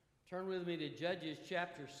Turn with me to Judges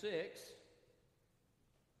chapter 6.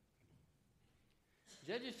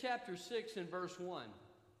 Judges chapter 6 and verse 1.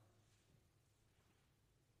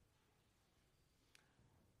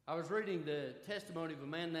 I was reading the testimony of a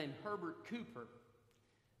man named Herbert Cooper,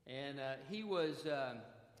 and he was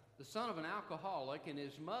the son of an alcoholic, and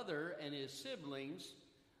his mother and his siblings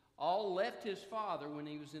all left his father when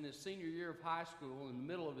he was in his senior year of high school in the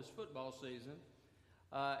middle of his football season.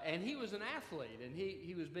 And he was an athlete, and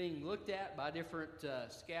he was being looked at by different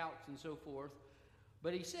scouts and so forth.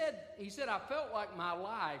 But he said, I felt like my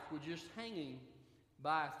life was just hanging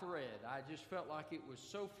by a thread. I just felt like it was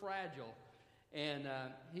so fragile. And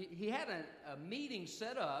he had a meeting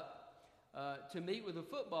set up to meet with a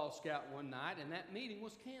football scout one night, and that meeting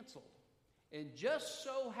was canceled. And just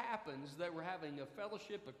so happens they were having a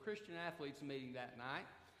fellowship of Christian athletes meeting that night,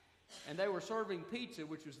 and they were serving pizza,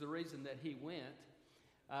 which was the reason that he went.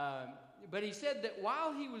 But he said that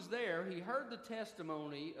while he was there, he heard the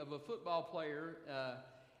testimony of a football player,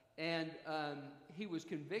 and he was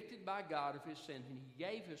convicted by God of his sin, and he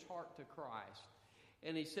gave his heart to Christ.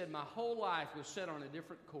 And he said, my whole life was set on a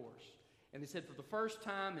different course. And he said, for the first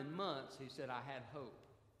time in months, he said, I had hope.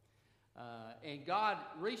 And God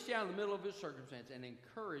reached down in the middle of his circumstance and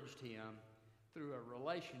encouraged him through a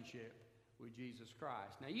relationship with Jesus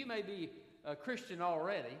Christ. Now, you may be a Christian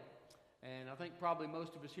already, and I think probably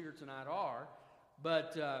most of us here tonight are,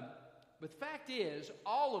 but the fact is,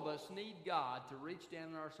 all of us need God to reach down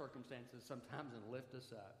in our circumstances sometimes and lift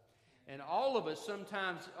us up. And all of us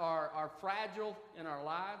sometimes are fragile in our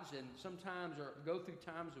lives, and sometimes go through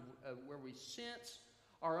times of where we sense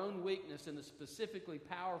our own weakness in a specifically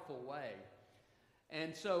powerful way.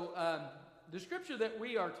 And so the scripture that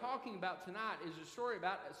we are talking about tonight is a story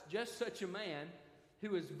about just such a man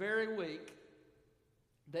who is very weak,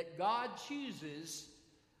 that God chooses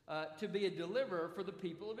to be a deliverer for the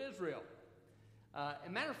people of Israel. As a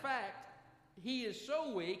matter of fact, he is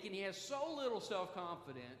so weak and he has so little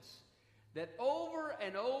self-confidence that over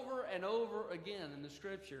and over and over again in the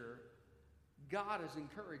scripture, God is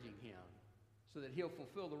encouraging him so that he'll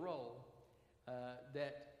fulfill the role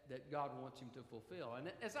that God wants him to fulfill. And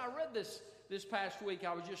as I read this past week,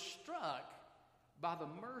 I was just struck by the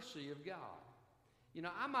mercy of God. You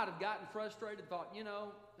know, I might have gotten frustrated, thought,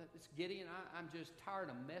 it's Gideon. I'm just tired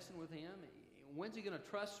of messing with him. When's he going to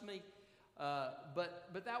trust me?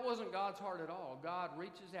 But that wasn't God's heart at all. God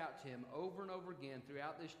reaches out to him over and over again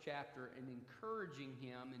throughout this chapter and encouraging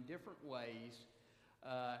him in different ways.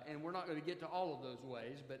 And we're not going to get to all of those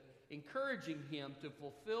ways, but encouraging him to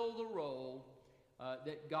fulfill the role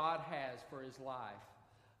that God has for his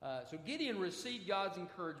life. So Gideon received God's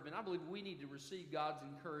encouragement. I believe we need to receive God's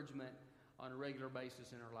encouragement on a regular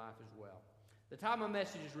basis in our life as well. The title of my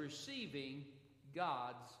message is Receiving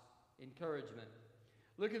God's Encouragement.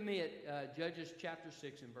 Look at me at Judges chapter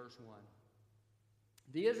 6 and verse 1.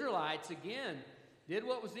 The Israelites again did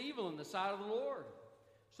what was evil in the sight of the Lord.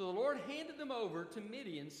 So the Lord handed them over to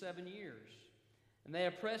Midian 7 years, and they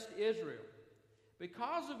oppressed Israel.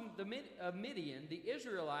 Because of Midian, the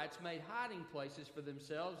Israelites made hiding places for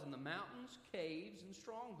themselves in the mountains, caves, and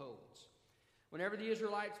strongholds. Whenever the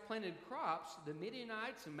Israelites planted crops, the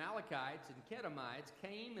Midianites, Amalekites, and Kedemites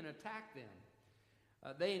came and attacked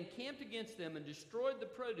them. They encamped against them and destroyed the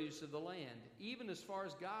produce of the land, even as far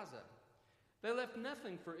as Gaza. They left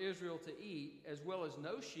nothing for Israel to eat, as well as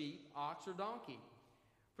no sheep, ox, or donkey.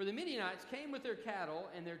 For the Midianites came with their cattle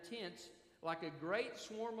and their tents like a great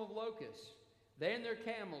swarm of locusts. They and their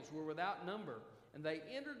camels were without number, and they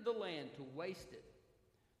entered the land to waste it.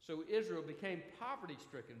 So Israel became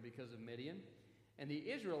poverty-stricken because of Midian, and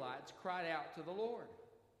the Israelites cried out to the Lord.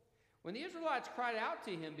 When the Israelites cried out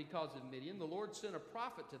to him because of Midian, the Lord sent a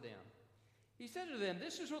prophet to them. He said to them,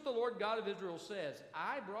 "This is what the Lord God of Israel says.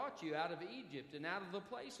 I brought you out of Egypt and out of the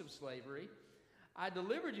place of slavery. I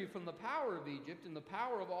delivered you from the power of Egypt and the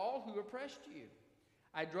power of all who oppressed you.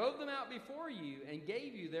 I drove them out before you and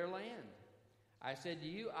gave you their land. I said to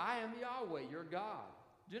you, I am Yahweh, your God.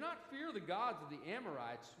 Do not fear the gods of the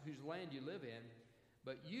Amorites whose land you live in,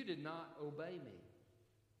 but you did not obey me."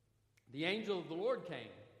 The angel of the Lord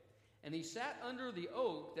came, and he sat under the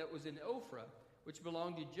oak that was in Ophrah, which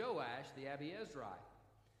belonged to Joash the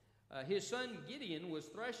Abiezrite. His son Gideon was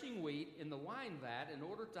threshing wheat in the wine vat in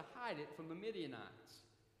order to hide it from the Midianites.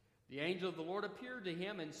 The angel of the Lord appeared to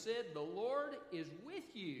him and said, "The Lord is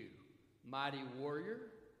with you, mighty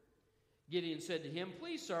warrior." Gideon said to him,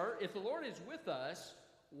 "Please, sir, if the Lord is with us,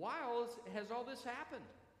 why has all this happened?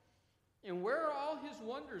 And where are all his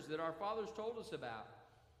wonders that our fathers told us about?"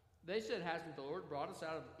 They said, "Hasn't the Lord brought us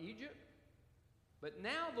out of Egypt? But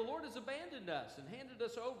now the Lord has abandoned us and handed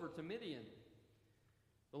us over to Midian."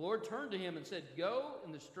 The Lord turned to him and said, "Go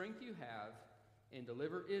in the strength you have and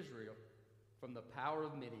deliver Israel from the power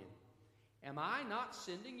of Midian. Am I not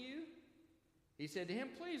sending you?" He said to him,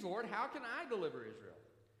 "Please, Lord, how can I deliver Israel?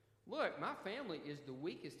 Look, my family is the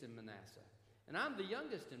weakest in Manasseh, and I'm the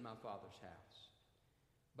youngest in my father's house.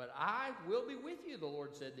 But I will be with you," the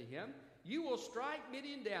Lord said to him. "You will strike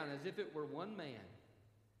Midian down as if it were one man."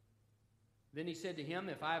 Then he said to him,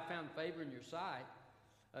 "If I have found favor in your sight,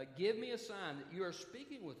 give me a sign that you are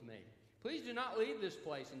speaking with me. Please do not leave this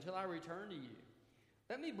place until I return to you.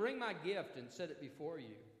 Let me bring my gift and set it before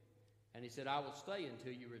you." And he said, "I will stay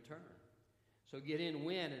until you return." So Gideon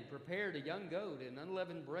went and prepared a young goat and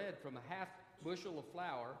unleavened bread from a half bushel of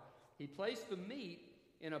flour. He placed the meat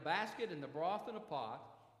in a basket and the broth in a pot,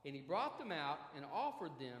 and he brought them out and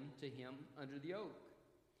offered them to him under the oak.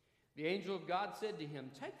 The angel of God said to him,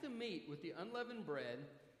 "Take the meat with the unleavened bread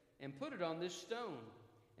and put it on this stone,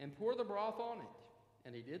 and pour the broth on it."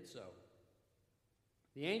 And he did so.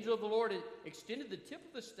 The angel of the Lord had extended the tip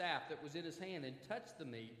of the staff that was in his hand and touched the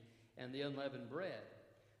meat and the unleavened bread.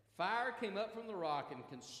 Fire came up from the rock and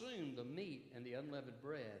consumed the meat and the unleavened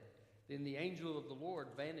bread. Then the angel of the Lord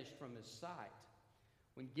vanished from his sight.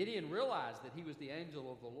 When Gideon realized that he was the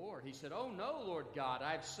angel of the Lord, he said, "Oh no, Lord God,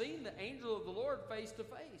 I have seen the angel of the Lord face to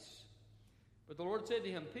face." But the Lord said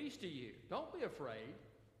to him, "Peace to you. Don't be afraid,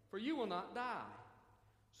 for you will not die."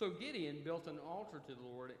 So Gideon built an altar to the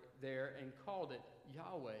Lord there and called it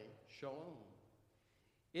Yahweh Shalom.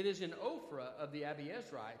 It is in Ophrah of the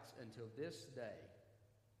Abiezrites until this day.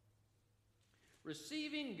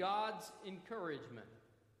 Receiving God's encouragement.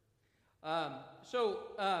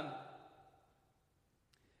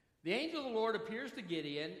 The angel of the Lord appears to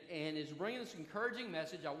Gideon and is bringing this encouraging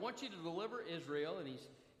message. "I want you to deliver Israel," and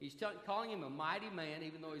he's calling him a mighty man,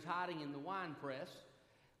 even though he's hiding in the wine press.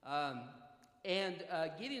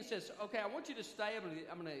 Gideon says, "Okay, I want you to stay.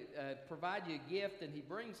 I'm going to provide you a gift." And he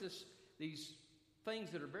brings these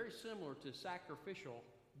things that are very similar to sacrificial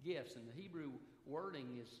gifts, and the Hebrew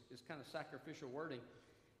wording is kind of sacrificial wording.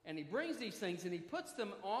 And he brings these things and he puts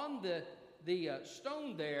them on the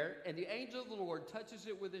stone there, and the angel of the Lord touches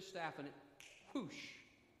it with his staff, and it whoosh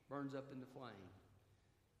burns up into flame.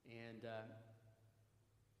 And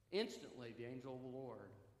instantly the angel of the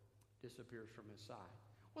Lord disappears from his sight.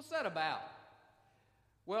 What's that about?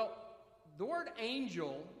 Well, the word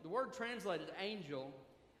angel, the word translated angel,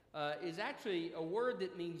 is actually a word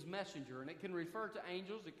that means messenger, and it can refer to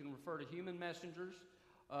angels, it can refer to human messengers,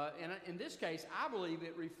 and in this case, I believe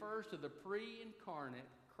it refers to the pre-incarnate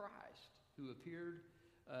Christ who appeared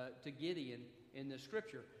to Gideon in the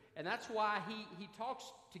scripture. And that's why he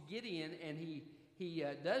talks to Gideon, and he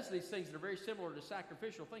does these things that are very similar to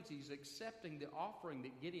sacrificial things. He's accepting the offering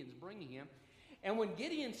that Gideon's bringing him. And when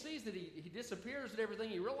Gideon sees that he disappears and everything,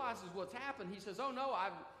 he realizes what's happened. He says, "Oh no,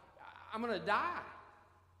 I'm going to die."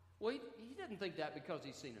 Well, he doesn't think that because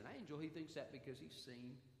he's seen an angel. He thinks that because he's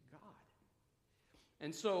seen God.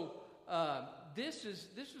 And so this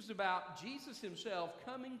is about Jesus himself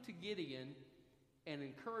coming to Gideon and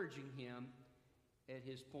encouraging him at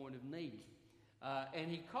his point of need. And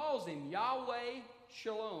he calls him Yahweh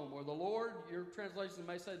Shalom, or the Lord. Your translation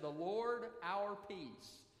may say the Lord our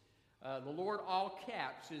peace. The Lord, all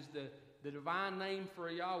caps, is the divine name for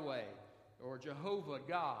Yahweh, or Jehovah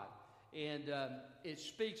God. And it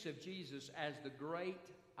speaks of Jesus as the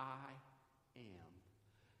great I am.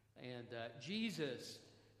 And Jesus,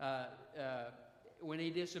 when he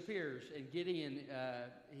disappears, and Gideon,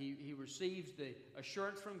 he receives the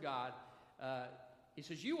assurance from God, he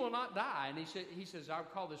says, "You will not die." And he says, "I'll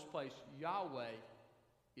call this place Yahweh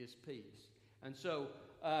is peace." And so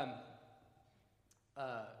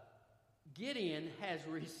Gideon has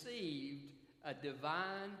received a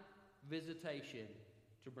divine visitation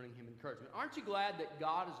to bring him encouragement. Aren't you glad that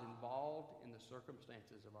God is involved in the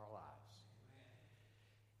circumstances of our lives?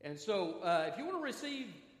 And so if you want to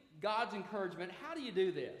receive God's encouragement, how do you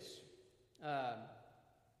do this?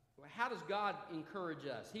 How does God encourage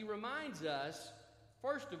us? He reminds us,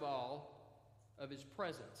 first of all, of his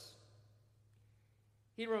presence.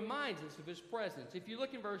 He reminds us of his presence. If you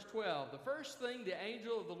look in verse 12, the first thing the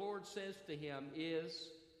angel of the Lord says to him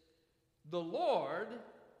is, "The Lord,"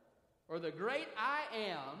 or the great I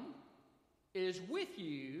am, "is with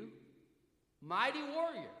you, mighty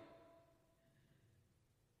warrior."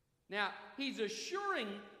 Now, he's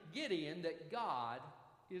assuring Gideon that God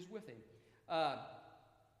is with him.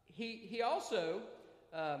 He also,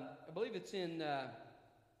 I believe it's in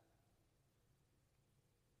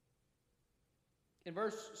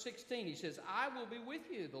verse 16, he says, "I will be with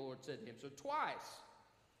you," the Lord said to him. So twice,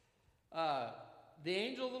 the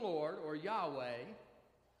angel of the Lord, or Yahweh,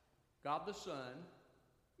 God the Son,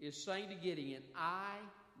 is saying to Gideon, I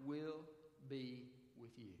will be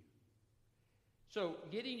with you. So,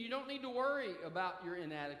 Gideon, you don't need to worry about your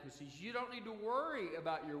inadequacies. You don't need to worry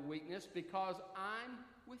about your weakness because I'm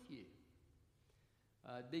with you.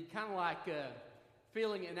 It'd be kind of like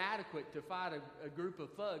feeling inadequate to fight a group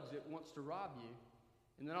of thugs that wants to rob you,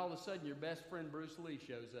 and then all of a sudden your best friend Bruce Lee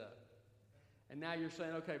shows up. And now you're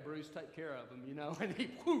saying, okay, Bruce, take care of them, and he,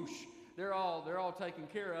 whoosh, they're all taken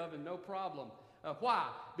care of and no problem. Why?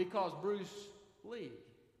 Because Bruce Lee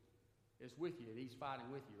is with you and he's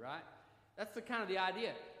fighting with you, right? That's the kind of the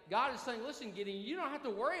idea. God is saying, listen, Gideon, you don't have to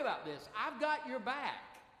worry about this. I've got your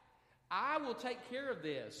back. I will take care of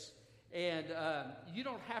this. And you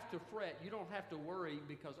don't have to fret. You don't have to worry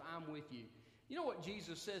because I'm with you. You know what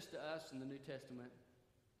Jesus says to us in the New Testament?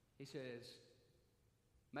 He says,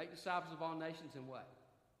 make disciples of all nations and what?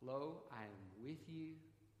 Lo, I am with you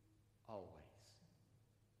always,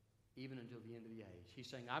 even until the end of the age. He's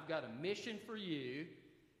saying, I've got a mission for you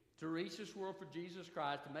to reach this world for Jesus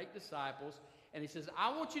Christ, to make disciples. And he says,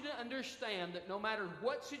 I want you to understand that no matter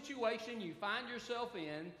what situation you find yourself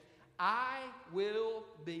in, I will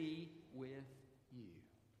be with you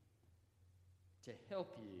to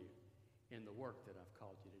help you in the work that I've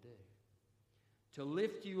called you to do, to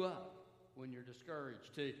lift you up when you're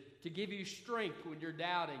discouraged, to give you strength when you're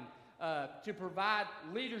doubting, to provide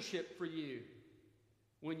leadership for you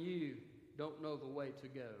when you don't know the way to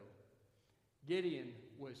go. Gideon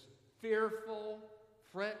was fearful,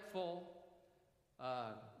 fretful,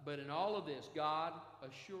 but in all of this, God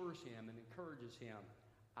assures him and encourages him,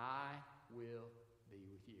 I will be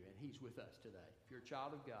with you. And he's with us today. If you're a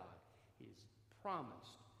child of God, he has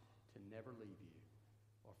promised to never leave you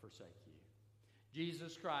or forsake you.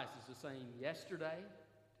 Jesus Christ is the same yesterday,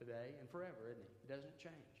 today, and forever, isn't he? He doesn't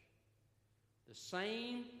change. The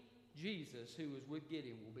same Jesus who was with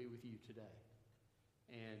Gideon will be with you today.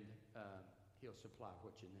 And he'll supply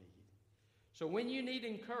what you need. So when you need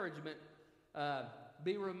encouragement,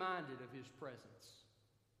 be reminded of his presence.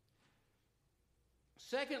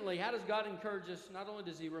 Secondly, how does God encourage us? Not only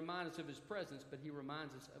does he remind us of his presence, but he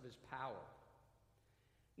reminds us of his power.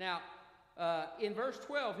 Now, in verse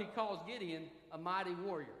 12, he calls Gideon a mighty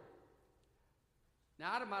warrior.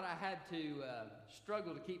 Now, I had to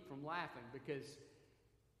struggle to keep from laughing because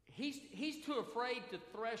he's too afraid to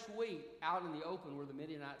thresh wheat out in the open where the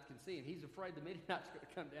Midianites can see him. He's afraid the Midianites are going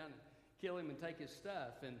to come down and kill him and take his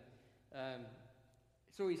stuff. And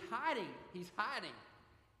so he's hiding.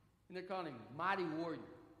 And they're calling him mighty warrior.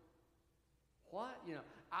 What?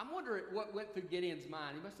 I'm wondering what went through Gideon's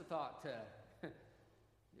mind. He must have thought,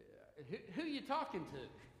 who are you talking to?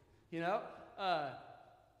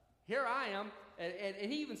 Here I am.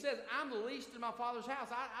 And he even says, I'm the least in my father's house.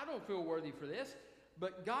 I don't feel worthy for this.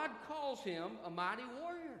 But God calls him a mighty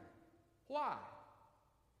warrior. Why?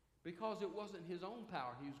 Because it wasn't his own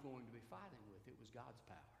power he was going to be fighting with. It was God's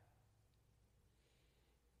power.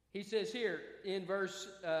 He says here in verse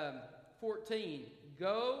 14,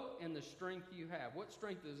 go in the strength you have. What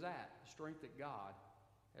strength is that? The strength that God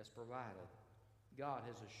has provided. God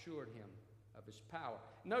has assured him of his power.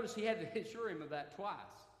 Notice he had to assure him of that twice.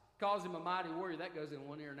 Calls him a mighty warrior. That goes in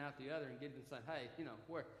one ear and out the other. And Gideon saying, hey,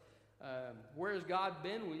 where has God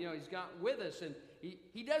been? Well, he's got with us. And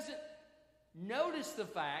he doesn't notice the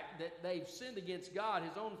fact that they've sinned against God.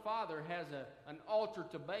 His own father has an altar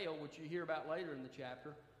to Baal, which you hear about later in the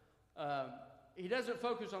chapter. He doesn't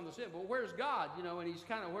focus on the sin. But where's God? And he's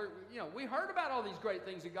kind of, we heard about all these great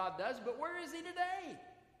things that God does, but where is he today?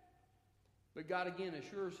 But God again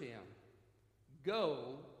assures him,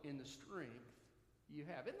 go in the strength you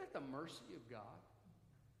have. Isn't that the mercy of God?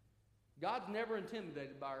 God's never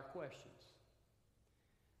intimidated by our questions.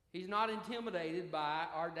 He's not intimidated by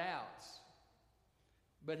our doubts.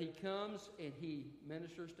 But he comes and he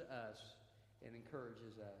ministers to us and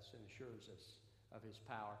encourages us and assures us of his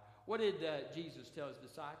power. What did Jesus tell his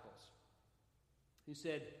disciples? He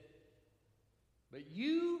said, but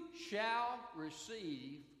you shall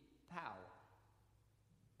receive power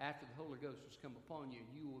after the Holy Ghost has come upon you, and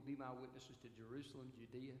you will be my witnesses to Jerusalem,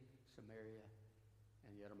 Judea, Samaria,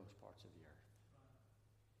 and the uttermost parts of the earth.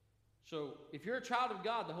 So, if you're a child of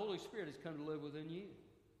God, the Holy Spirit has come to live within you.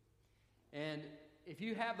 And if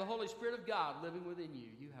you have the Holy Spirit of God living within you,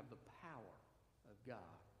 you have the power of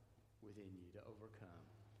God within you to overcome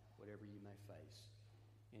whatever you may face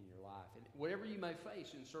in your life. And whatever you may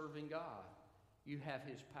face in serving God, you have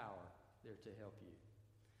his power there to help you.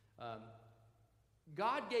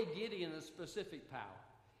 God gave Gideon a specific power.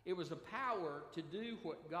 It was a power to do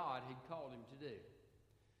what God had called him to do.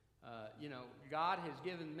 God has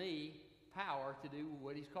given me power to do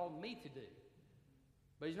what he's called me to do.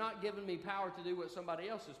 But He's not given me power to do what somebody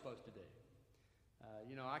else is supposed to do.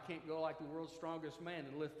 I can't go like the world's strongest man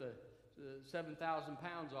and lift the 7,000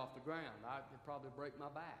 pounds off the ground. I'd probably break my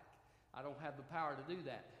back. I don't have the power to do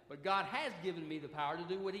that. But God has given me the power to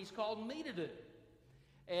do what He's called me to do.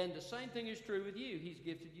 And the same thing is true with you. He's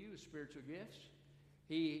gifted you with spiritual gifts.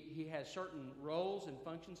 He has certain roles and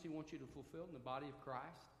functions He wants you to fulfill in the body of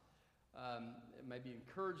Christ. It may be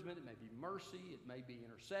encouragement, it may be mercy, it may be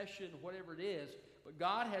intercession, whatever it is. But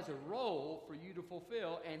God has a role for you to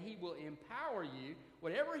fulfill, and He will empower you.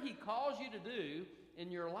 Whatever He calls you to do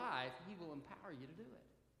in your life, He will empower you to do it.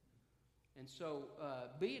 And so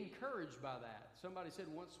be encouraged by that. Somebody said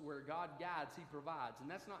once, where God guides, He provides.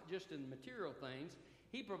 And that's not just in material things.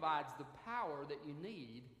 He provides the power that you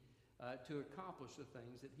need to accomplish the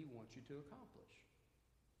things that He wants you to accomplish.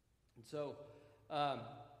 And so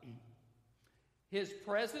His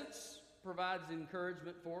presence provides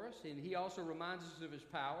encouragement for us, and He also reminds us of His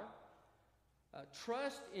power.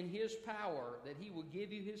 Trust in His power, that He will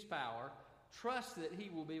give you His power. Trust that He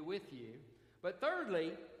will be with you. But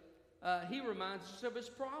thirdly, He reminds us of His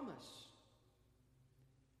promise.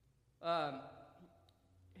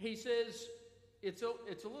 He says, it's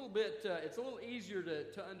a little easier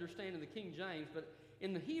to understand in the King James, but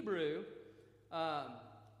in the Hebrew,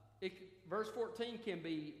 verse 14 can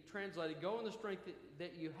be translated, "Go in the strength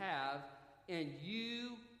that you have, and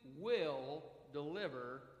you will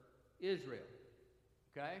deliver Israel."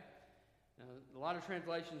 Okay? Now, a lot of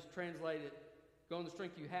translations translate it, "Go in the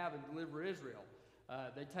strength you have and deliver Israel."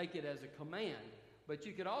 They take it as a command, but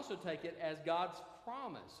you could also take it as God's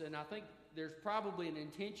promise. And I think there's probably an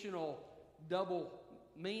intentional double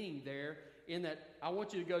meaning there, in that I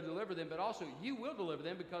want you to go deliver them, but also you will deliver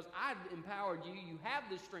them because I've empowered you. You have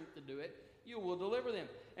the strength to do it. You will deliver them.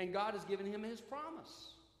 And God has given him His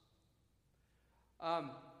promise.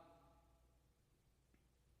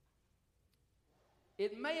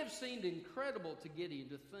 It may have seemed incredible to Gideon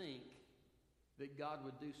to think that God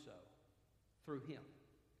would do so through him.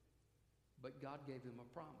 But God gave him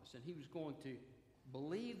a promise, and he was going to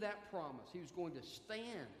believe that promise. He was going to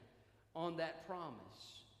stand on that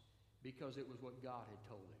promise because it was what God had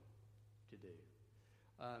told him to do.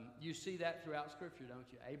 You see that throughout Scripture, don't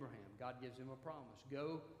you? Abraham, God gives him a promise.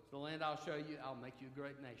 Go to the land I'll show you. I'll make you a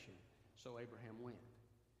great nation. So Abraham went.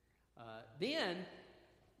 Then,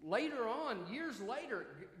 later on, years later,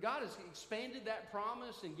 God has expanded that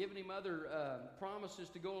promise and given him other promises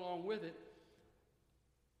to go along with it.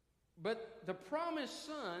 But the promised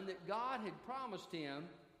son that God had promised him,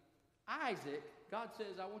 Isaac, God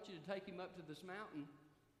says, I want you to take him up to this mountain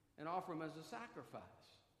and offer him as a sacrifice.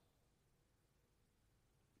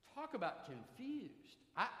 Talk about confused.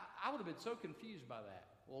 I would have been so confused by that.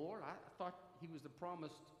 Well, Lord, I thought he was the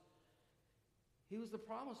promised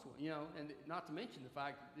one, you know, and not to mention the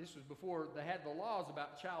fact that this was before they had the laws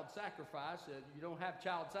about child sacrifice. You don't have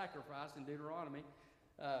child sacrifice in Deuteronomy.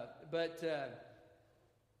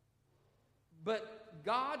 But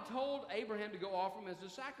God told Abraham to go offer him as a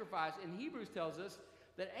sacrifice. And Hebrews tells us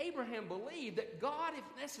that Abraham believed that God, if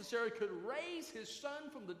necessary, could raise his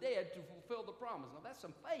son from the dead to fulfill the promise. Now, that's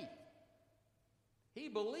some faith. He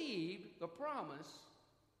believed the promise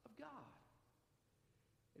of God.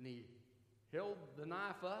 And he held the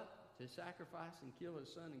knife up to sacrifice and kill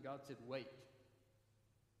his son, and God said, wait.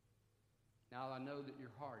 Now I know that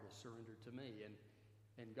your heart is surrendered to me.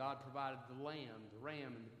 And God provided the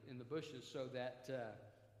ram in the bushes so that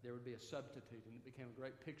there would be a substitute, and it became a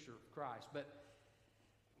great picture of Christ. But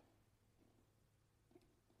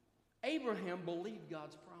Abraham believed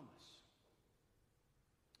God's promise.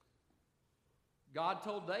 God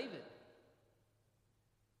told David.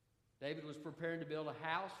 David was preparing to build a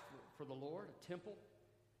house for the Lord, a temple.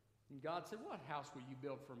 And God said, what house will you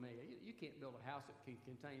build for me? You can't build a house that can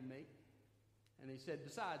contain me. And he said,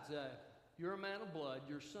 besides, you're a man of blood.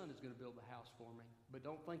 Your son is going to build the house for me. But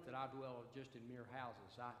don't think that I dwell just in mere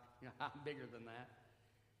houses. I'm bigger than that.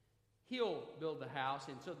 He'll build the house.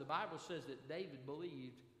 And so the Bible says that David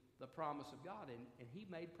believed the promise of God, and he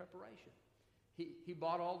made preparation. He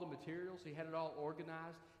bought all the materials. He had it all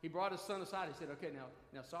organized. He brought his son aside. He said, okay,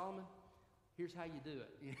 now Solomon, here's how you do it.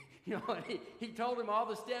 You know, and he told him all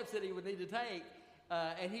the steps that he would need to take,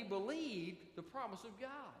 and he believed the promise of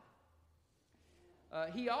God.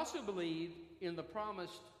 He also believed in the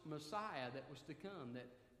promised Messiah that was to come, that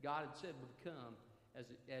God had said would come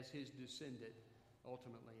as his descendant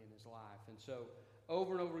ultimately in his life. And so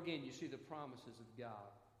over and over again you see the promises of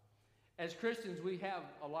God. As Christians, we have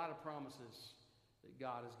a lot of promises that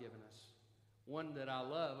God has given us. One that I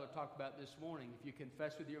love, I talked about this morning. If you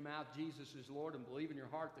confess with your mouth Jesus is Lord and believe in your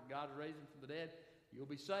heart that God raised him from the dead, you'll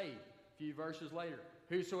be saved. A few verses later,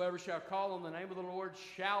 Whosoever shall call on the name of the Lord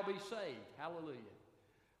shall be saved. Hallelujah.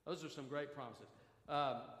 Those are some great promises.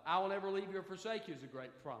 I will never leave you or forsake you is a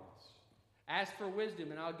great promise. Ask for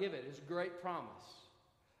wisdom and I'll give it is a great promise.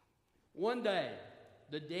 One day,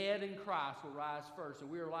 the dead in Christ will rise first, and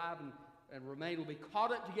we are alive and remain will be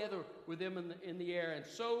caught up together with them in the air, and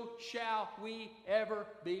so shall we ever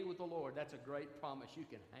be with the Lord. That's a great promise you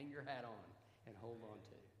can hang your hat on and hold on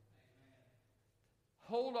to.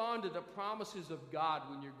 Hold on to the promises of God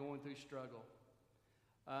when you're going through struggle.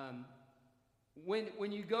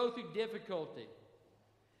 When you go through difficulty,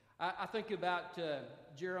 I think about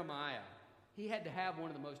Jeremiah. He had to have one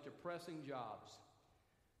of the most depressing jobs,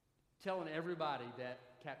 telling everybody that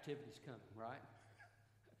captivity's coming, right?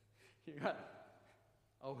 You got,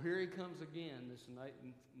 oh, here he comes again, this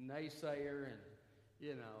naysayer, and,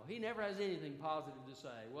 you know, he never has anything positive to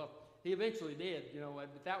say. Well, he eventually did, you know,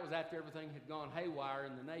 but that was after everything had gone haywire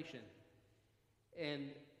in the nation. And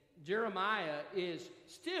Jeremiah is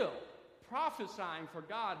still prophesying for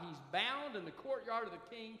God. He's bound in the courtyard of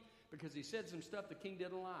the king because he said some stuff the king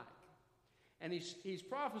didn't like. And he's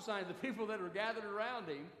prophesying to the people that are gathered around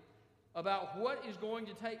him about what is going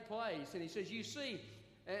to take place. And he says, you see,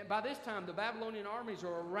 by this time the Babylonian armies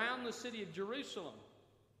are around the city of Jerusalem.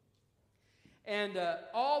 And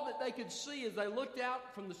all that they could see as they looked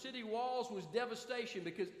out from the city walls was devastation,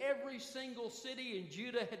 because every single city in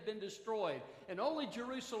Judah had been destroyed and only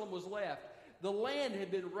Jerusalem was left. The land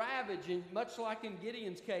had been ravaged, and much like in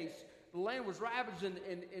Gideon's case, the land was ravaged and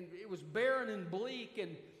it was barren and bleak,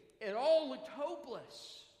 and it all looked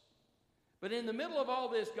hopeless. But in the middle of all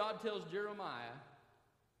this, God tells Jeremiah,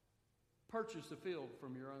 purchase the field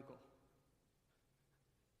from your uncle.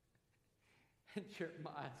 And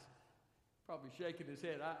Jeremiah's probably shaking his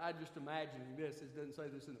head. I just imagining this. It doesn't say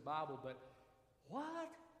this in the Bible, but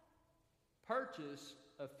what? Purchase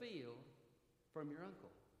a field from your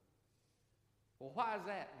uncle. Well, why is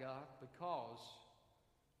that, God? Because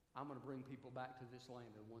I'm going to bring people back to this land,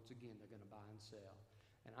 and once again, they're going to buy and sell.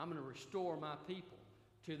 And I'm going to restore my people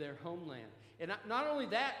to their homeland. And not only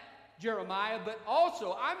that, Jeremiah, but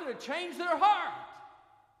also I'm going to change their heart.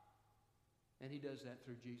 And he does that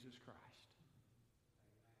through Jesus Christ.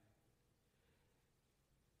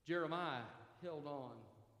 Jeremiah held on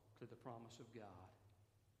to the promise of God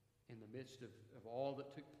in the midst of all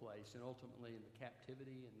that took place, and ultimately in the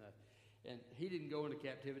captivity and he didn't go into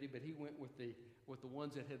captivity, but he went with the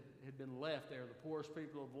ones that had been left there, the poorest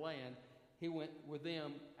people of the land. He went with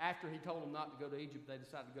them. After he told them not to go to Egypt, they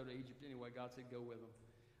decided to go to Egypt anyway. God said, go with them.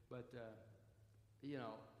 But, you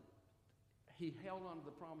know, he held on to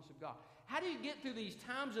the promise of God. How do you get through these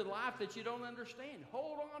times in life that you don't understand?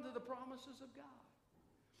 Hold on to the promises of God.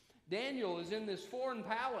 Daniel is in this foreign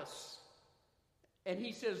palace, and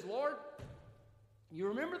he says, Lord, you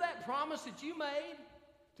remember that promise that you made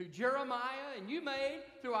through Jeremiah, and you made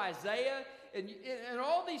through Isaiah, and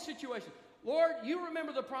all these situations. Lord, you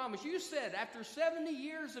remember the promise. You said after 70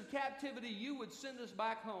 years of captivity, you would send us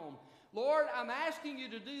back home. Lord, I'm asking you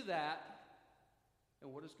to do that.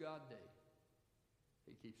 And what does God do?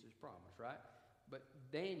 He keeps his promise, right? But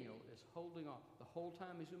Daniel is holding on. The whole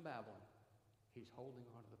time he's in Babylon, he's holding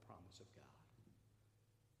on to the promise of God.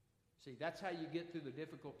 See, that's how you get through the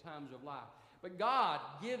difficult times of life. But God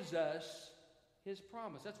gives us his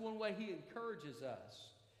promise. That's one way he encourages us.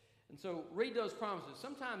 And so read those promises.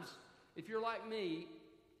 Sometimes, if you're like me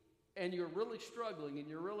and you're really struggling and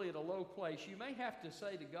you're really at a low place, you may have to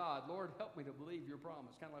say to God, Lord, help me to believe your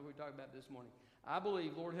promise. Kind of like we talked about this morning. I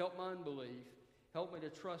believe, Lord, help my unbelief. Help me to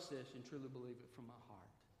trust this and truly believe it from my heart.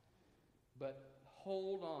 But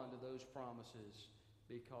hold on to those promises,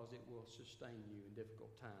 because it will sustain you in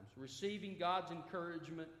difficult times. Receiving God's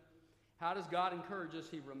encouragement. How does God encourage us?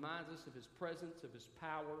 He reminds us of his presence, of his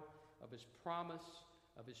power, of his promise,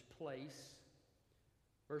 of his place.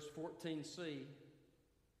 Verse 14c,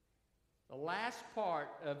 the last part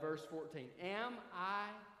of verse 14. Am I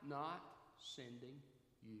not sending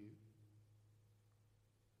you?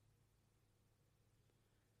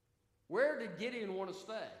 Where did Gideon want to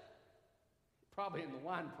stay? Probably in the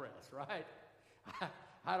wine press, right?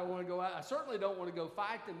 I don't want to go out. I certainly don't want to go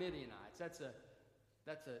fight the Midianites. That's a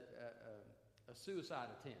suicide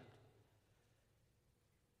attempt.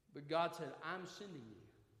 But God said, I'm sending you.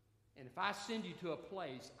 And if I send you to a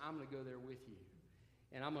place, I'm going to go there with you.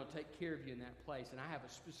 And I'm going to take care of you in that place. And I have a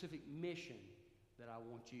specific mission that I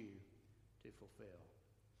want you to fulfill.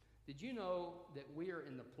 Did you know that we are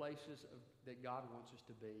in the places that God wants us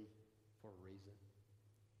to be for a reason?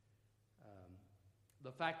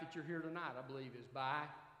 The fact that you're here tonight, I believe, is by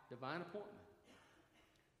divine appointment.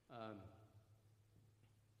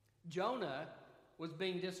 Jonah was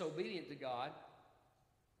being disobedient to God,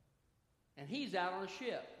 And he's out on a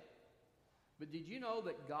ship. But did you know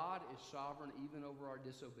that God is sovereign even over our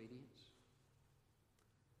disobedience?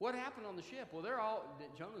 What happened on the ship? Well,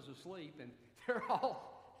 Jonah's asleep, and they're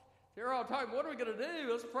all talking, what are we going to do?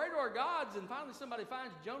 Let's pray to our gods. And finally somebody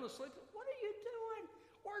finds Jonah asleep. What are you doing?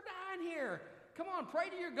 We're dying here. Come on, pray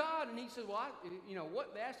to your God. And he says,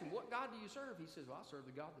 they asked him, what God do you serve? He says, well, I serve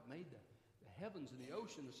the God that made the heavens and the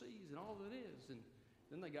ocean, the seas, and all that is. And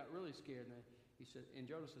then they got really scared. And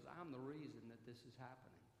Jonah says, I'm the reason that this is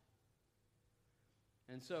happening.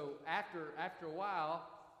 And so after a while,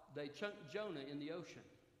 they chunked Jonah in the ocean.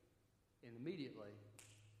 And immediately,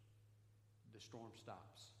 the storm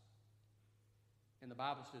stops. And the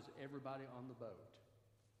Bible says everybody on the boat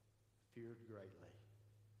feared greatly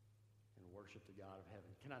and worshiped the God of heaven.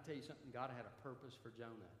 Can I tell you something? God had a purpose for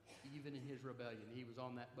Jonah. Even in his rebellion, he was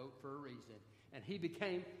on that boat for a reason. And he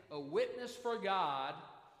became a witness for God.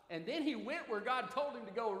 And then he went where God told him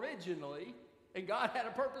to go originally. And God had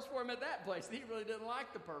a purpose for him at that place. He really didn't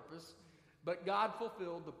like the purpose. But God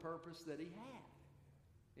fulfilled the purpose that he had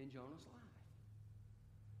in Jonah's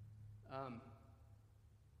life.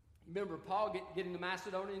 Remember Paul getting the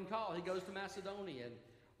Macedonian call. He goes to Macedonia and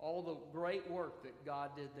all the great work that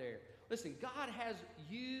God did there. Listen, God has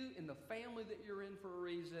you in the family that you're in for a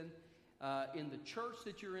reason, in the church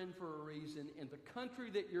that you're in for a reason, in the country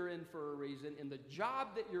that you're in for a reason, in the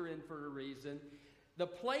job that you're in for a reason. The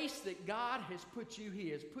place that God has put you, he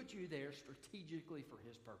has put you there strategically for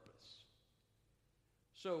his purpose.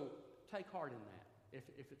 So take heart in that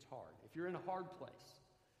if it's hard. If you're in a hard place,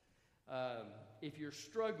 if you're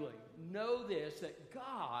struggling, know this, that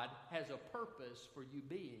God has a purpose for you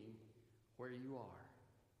being where you are.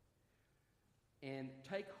 And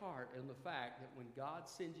take heart in the fact that when God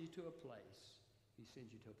sends you to a place, he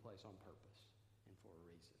sends you to a place on purpose and for a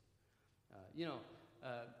reason.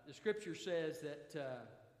 The scripture says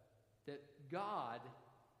that God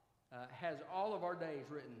has all of our days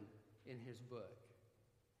written in his book.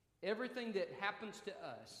 Everything that happens to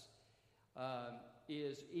us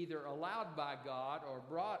is either allowed by God or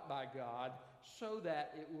brought by God so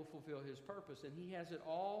that it will fulfill his purpose. And he has it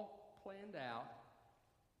all planned out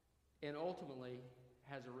and ultimately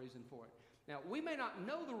has a reason for it. Now, we may not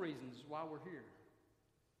know the reasons why we're here,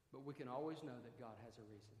 but we can always know that God has a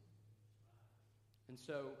reason. And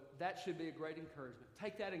so that should be a great encouragement.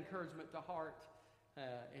 Take that encouragement to heart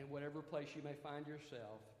in whatever place you may find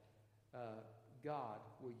yourself. God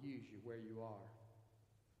will use you where you are.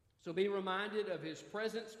 So be reminded of his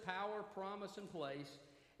presence, power, promise, and place.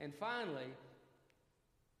 And finally,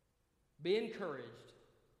 be encouraged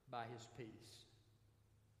by his peace.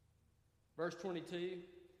 Verse 22,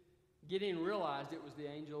 Gideon realized it was the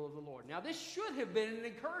angel of the Lord. Now, this should have been an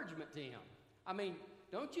encouragement to him. I mean,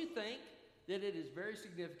 don't you think that it is very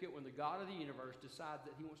significant when the God of the universe decides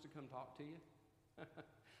that he wants to come talk to you?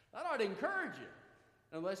 That ought to encourage you,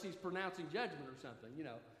 unless he's pronouncing judgment or something,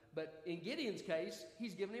 But in Gideon's case,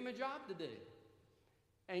 he's given him a job to do.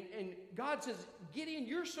 And God says, Gideon,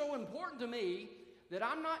 you're so important to me that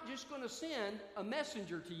I'm not just going to send a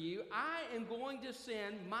messenger to you. I am going to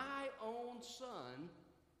send my own son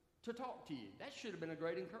to talk to you. That should have been a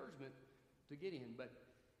great encouragement to Gideon. But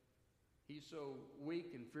he's so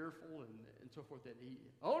weak and fearful and so forth that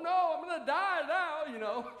oh no, I'm going to die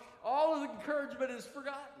now, All of the encouragement is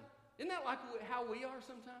forgotten. Isn't that like how we are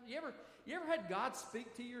sometimes? You ever had God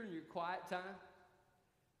speak to you in your quiet time?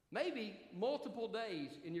 Maybe multiple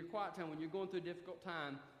days in your quiet time when you're going through a difficult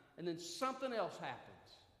time, and then something else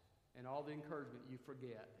happens, and all the encouragement you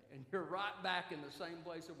forget, and you're right back in the same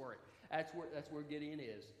place of worry. That's where Gideon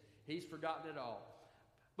is. He's forgotten it all.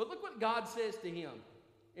 But look what God says to him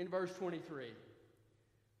in verse 23.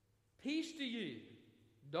 Peace to you.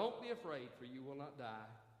 Don't be afraid, for you will not die.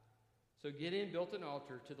 So Gideon built an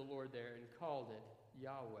altar to the Lord there and called it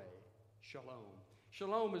Yahweh Shalom.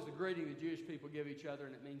 Shalom is the greeting the Jewish people give each other,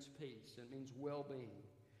 and it means peace. It means well-being.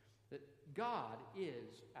 That God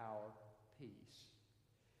is our peace.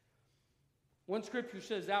 One scripture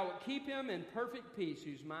says, Thou wilt keep him in perfect peace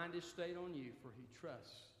whose mind is stayed on you, for he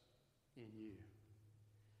trusts in you.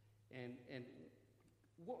 And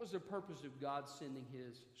what was the purpose of God sending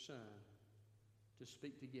his son to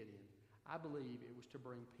speak to Gideon? I believe it was to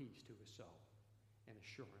bring peace to his soul and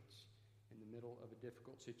assurance in the middle of a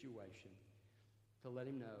difficult situation, to let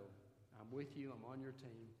him know, I'm with you, I'm on your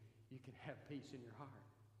team, you can have peace in your heart.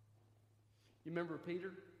 You remember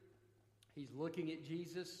Peter? He's looking at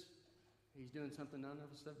Jesus. He's doing something none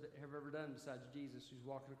of us have ever done besides Jesus, who's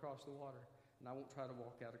walking across the water. And I won't try to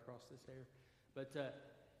walk out across this air. But,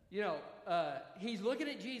 he's looking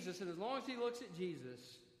at Jesus, and as long as he looks at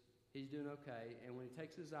Jesus, he's doing okay. And when he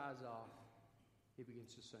takes his eyes off, he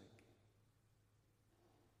begins to sink.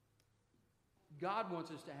 God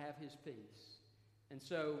wants us to have His peace. And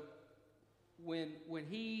so when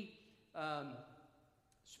He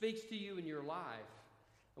speaks to you in your life,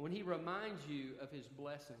 and when He reminds you of His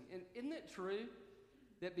blessing, and isn't it true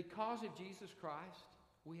that because of Jesus Christ,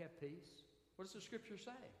 we have peace? What does the Scripture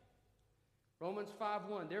say? Romans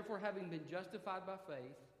 5:1, therefore, having been justified by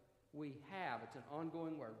faith, we have, it's an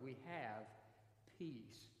ongoing word, we have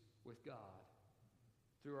peace with God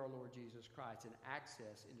through our Lord Jesus Christ and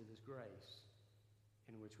access into this grace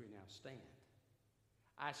in which we now stand.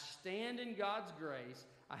 I stand in God's grace.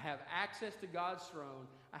 I have access to God's throne.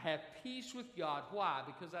 I have peace with God. Why?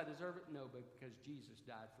 Because I deserve it? No, but because Jesus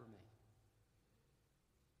died for me.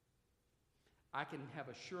 I can have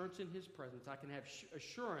assurance in His presence. I can have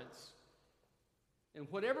assurance in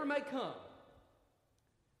whatever may come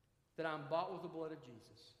that I'm bought with the blood of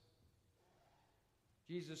Jesus.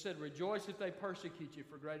 Jesus said, rejoice if they persecute you,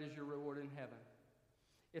 for great is your reward in heaven.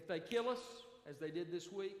 If they kill us, as they did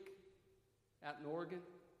this week out in Oregon,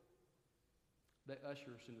 they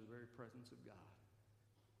usher us into the very presence of God.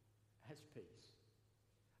 That's peace.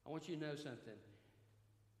 I want you to know something.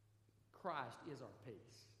 Christ is our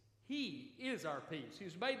peace. He is our peace.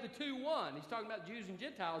 He's made the two one. He's talking about Jews and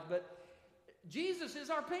Gentiles, but Jesus is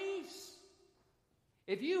our peace.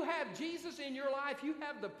 If you have Jesus in your life, you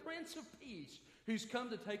have the Prince of Peace who's come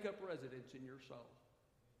to take up residence in your soul.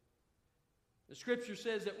 The Scripture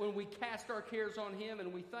says that when we cast our cares on Him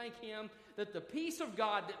and we thank Him, that the peace of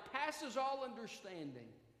God that passes all understanding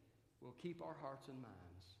will keep our hearts and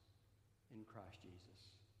minds in Christ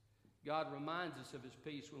Jesus. God reminds us of His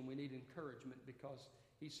peace when we need encouragement, because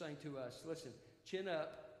He's saying to us, listen, chin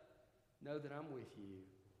up, know that I'm with you,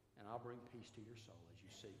 and I'll bring peace to your soul as you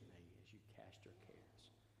seek me, as you cast your cares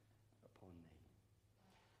upon me.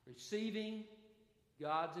 Receiving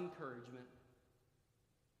God's encouragement,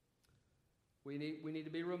 we need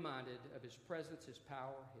to be reminded of His presence, His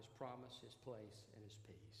power, His promise, His place, and His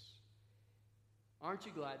peace. Aren't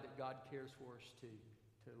you glad that God cares for us to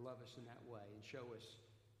love us in that way and show us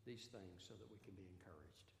these things so that we can be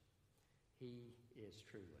encouraged? He is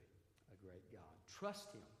truly a great God.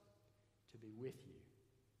 Trust Him to be with you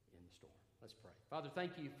in the storm. Let's pray. Father,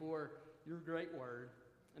 thank you for your great word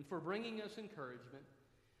and for bringing us encouragement.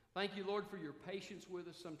 Thank you, Lord, for your patience with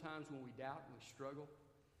us sometimes when we doubt and we struggle.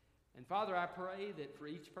 And Father, I pray that for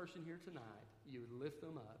each person here tonight, you would lift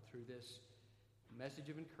them up through this message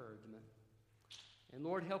of encouragement. And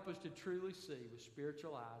Lord, help us to truly see with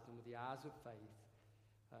spiritual eyes and with the eyes of faith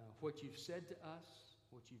what you've said to us,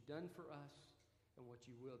 what you've done for us, and what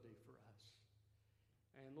you will do for us.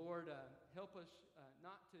 And Lord, help us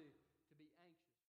not to